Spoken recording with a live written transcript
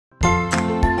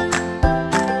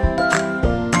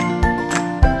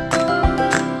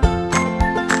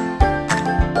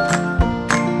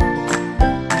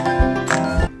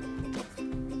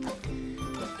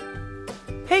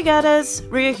Gadders,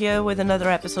 Rhea here with another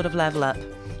episode of Level Up.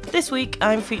 This week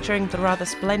I'm featuring the rather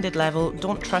splendid level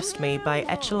Don't Trust Me by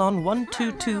Echelon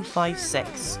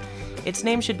 12256. Its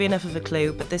name should be enough of a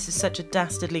clue, but this is such a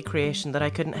dastardly creation that I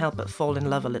couldn't help but fall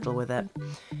in love a little with it.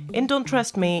 In Don't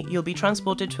Trust Me, you'll be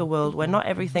transported to a world where not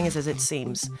everything is as it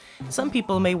seems. Some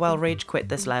people may well rage quit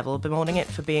this level, bemoaning it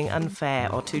for being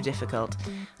unfair or too difficult.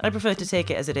 I prefer to take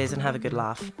it as it is and have a good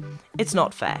laugh. It's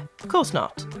not fair. Of course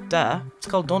not. Duh. It's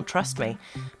called Don't Trust Me.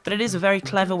 But it is a very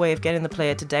clever way of getting the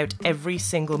player to doubt every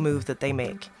single move that they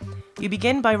make. You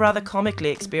begin by rather comically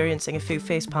experiencing a few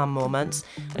facepalm moments,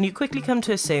 and you quickly come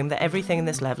to assume that everything in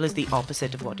this level is the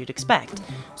opposite of what you'd expect.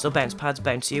 So bounce pads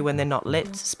bounce you when they're not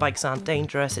lit, spikes aren't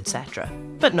dangerous, etc.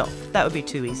 But no, that would be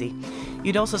too easy.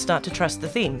 You'd also start to trust the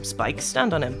theme. Spikes,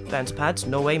 stand on him. Bounce pads,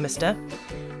 no way, mister.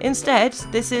 Instead,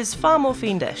 this is far more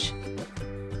fiendish.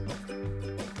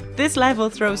 This level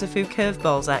throws a few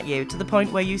curveballs at you to the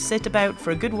point where you sit about for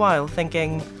a good while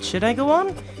thinking, should I go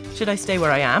on? Should I stay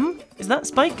where I am? Is that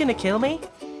spike gonna kill me?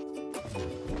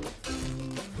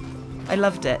 I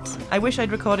loved it. I wish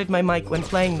I'd recorded my mic when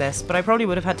playing this, but I probably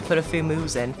would have had to put a few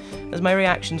moves in, as my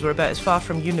reactions were about as far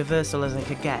from universal as I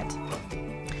could get.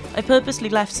 I purposely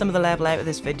left some of the level out of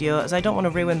this video as I don't want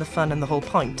to ruin the fun and the whole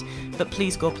point, but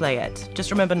please go play it.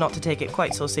 Just remember not to take it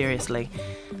quite so seriously.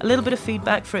 A little bit of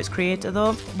feedback for its creator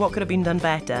though. What could have been done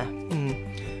better?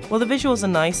 Well, the visuals are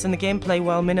nice and the gameplay,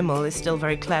 while minimal, is still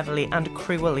very cleverly and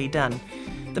cruelly done.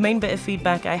 The main bit of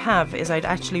feedback I have is I'd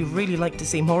actually really like to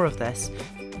see more of this.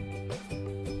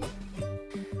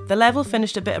 The level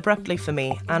finished a bit abruptly for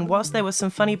me, and whilst there was some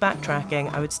funny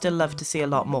backtracking, I would still love to see a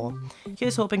lot more.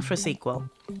 Here's hoping for a sequel.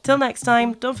 Till next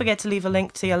time, don't forget to leave a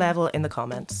link to your level in the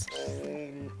comments.